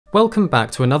Welcome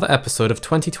back to another episode of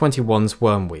 2021's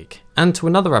Worm Week, and to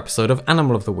another episode of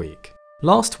Animal of the Week.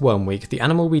 Last Worm Week, the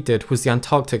animal we did was the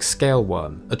Antarctic scale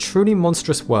worm, a truly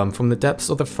monstrous worm from the depths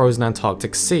of the frozen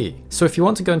Antarctic Sea, so if you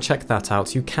want to go and check that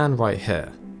out, you can right here.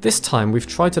 This time we've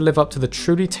tried to live up to the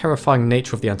truly terrifying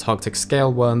nature of the Antarctic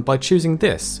scale worm by choosing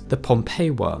this, the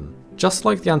Pompeii worm. Just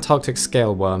like the Antarctic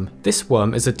scale worm, this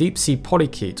worm is a deep sea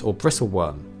polychaete or bristle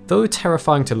worm. Though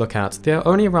terrifying to look at, they are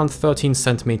only around 13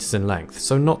 centimeters in length,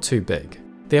 so not too big.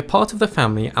 They are part of the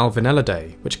family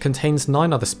Alvinellidae, which contains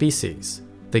 9 other species.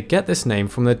 They get this name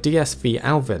from the DSV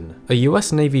Alvin, a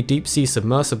US Navy deep sea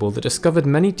submersible that discovered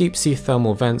many deep sea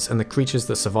thermal vents and the creatures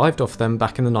that survived off them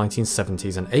back in the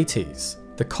 1970s and 80s.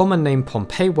 The common name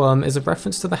Pompeii worm is a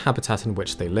reference to the habitat in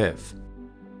which they live.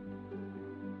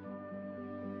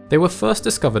 They were first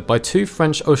discovered by 2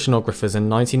 French oceanographers in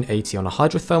 1980 on a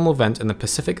hydrothermal vent in the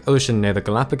Pacific Ocean near the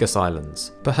Galapagos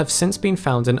Islands, but have since been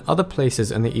found in other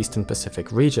places in the Eastern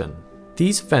Pacific region.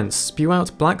 These vents spew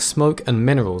out black smoke and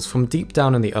minerals from deep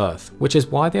down in the earth, which is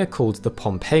why they are called the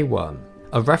Pompeii worm,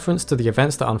 a reference to the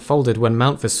events that unfolded when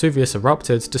Mount Vesuvius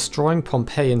erupted, destroying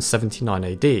Pompeii in 79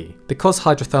 AD, because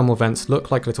hydrothermal vents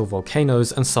look like little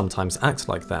volcanoes and sometimes act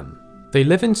like them. They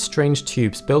live in strange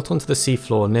tubes built onto the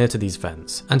seafloor near to these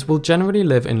vents, and will generally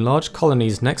live in large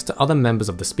colonies next to other members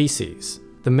of the species.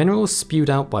 The minerals spewed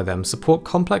out by them support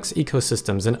complex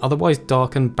ecosystems in otherwise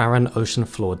dark and barren ocean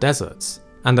floor deserts,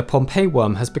 and the Pompeii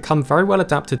worm has become very well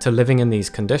adapted to living in these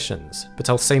conditions, but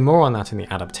I'll say more on that in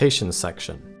the Adaptations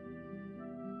section.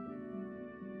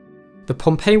 The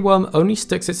Pompeii worm only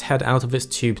sticks its head out of its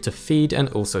tube to feed and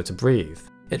also to breathe.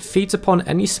 It feeds upon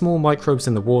any small microbes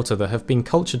in the water that have been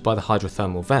cultured by the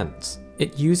hydrothermal vents.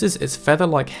 It uses its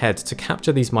feather-like head to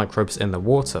capture these microbes in the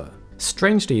water.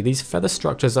 Strangely, these feather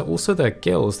structures are also their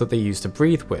gills that they use to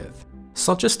breathe with.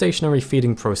 Such a stationary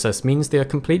feeding process means they are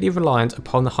completely reliant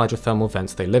upon the hydrothermal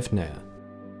vents they live near.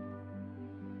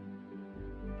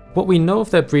 What we know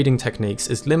of their breeding techniques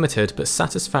is limited but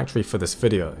satisfactory for this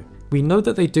video. We know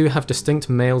that they do have distinct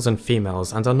males and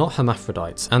females and are not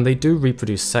hermaphrodites, and they do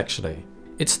reproduce sexually.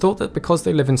 It's thought that because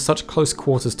they live in such close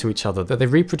quarters to each other that they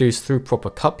reproduce through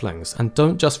proper couplings and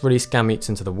don't just release gametes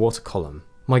into the water column.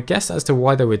 My guess as to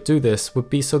why they would do this would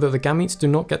be so that the gametes do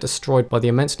not get destroyed by the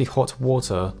immensely hot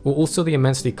water or also the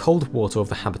immensely cold water of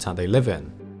the habitat they live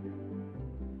in.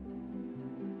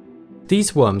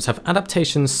 These worms have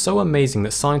adaptations so amazing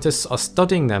that scientists are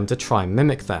studying them to try and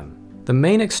mimic them. The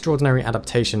main extraordinary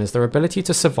adaptation is their ability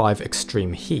to survive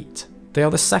extreme heat. They are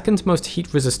the second most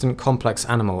heat-resistant complex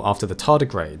animal after the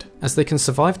tardigrade, as they can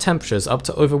survive temperatures up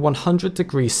to over 100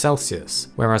 degrees Celsius,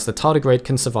 whereas the tardigrade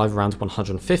can survive around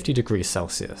 150 degrees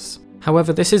Celsius.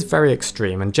 However, this is very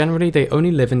extreme, and generally they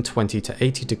only live in 20 to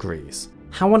 80 degrees.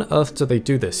 How on earth do they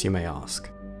do this, you may ask?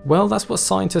 Well, that's what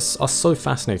scientists are so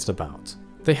fascinated about.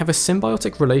 They have a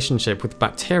symbiotic relationship with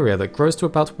bacteria that grows to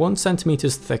about 1 centimeter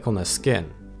thick on their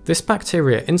skin. This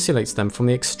bacteria insulates them from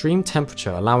the extreme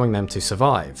temperature, allowing them to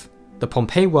survive. The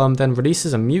Pompeii worm then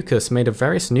releases a mucus made of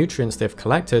various nutrients they've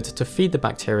collected to feed the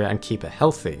bacteria and keep it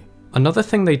healthy. Another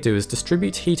thing they do is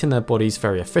distribute heat in their bodies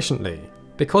very efficiently.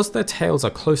 Because their tails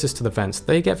are closest to the vents,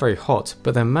 they get very hot,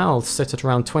 but their mouths sit at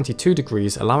around 22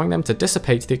 degrees, allowing them to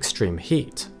dissipate the extreme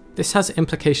heat. This has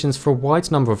implications for a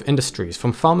wide number of industries,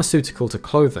 from pharmaceutical to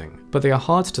clothing, but they are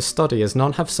hard to study as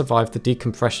none have survived the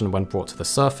decompression when brought to the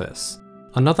surface.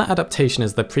 Another adaptation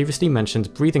is their previously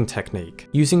mentioned breathing technique,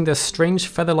 using their strange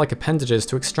feather-like appendages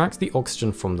to extract the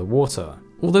oxygen from the water.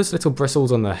 All those little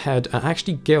bristles on their head are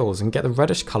actually gills and get the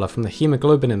reddish colour from the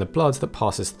hemoglobin in the blood that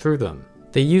passes through them.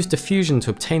 They use diffusion to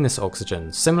obtain this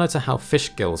oxygen, similar to how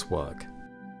fish gills work.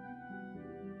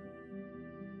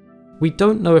 We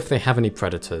don't know if they have any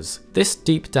predators. This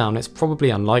deep down it's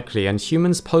probably unlikely, and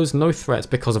humans pose no threat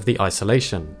because of the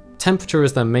isolation. Temperature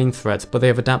is their main threat, but they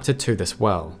have adapted to this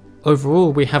well.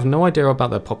 Overall, we have no idea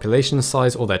about their population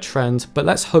size or their trend, but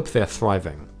let's hope they are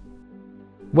thriving.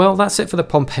 Well, that's it for the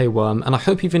Pompeii worm, and I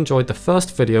hope you've enjoyed the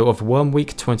first video of Worm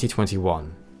Week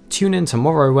 2021. Tune in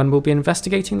tomorrow when we'll be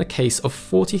investigating the case of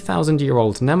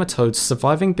 40,000-year-old nematodes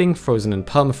surviving being frozen in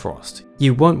permafrost.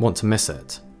 You won't want to miss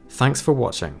it. Thanks for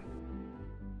watching.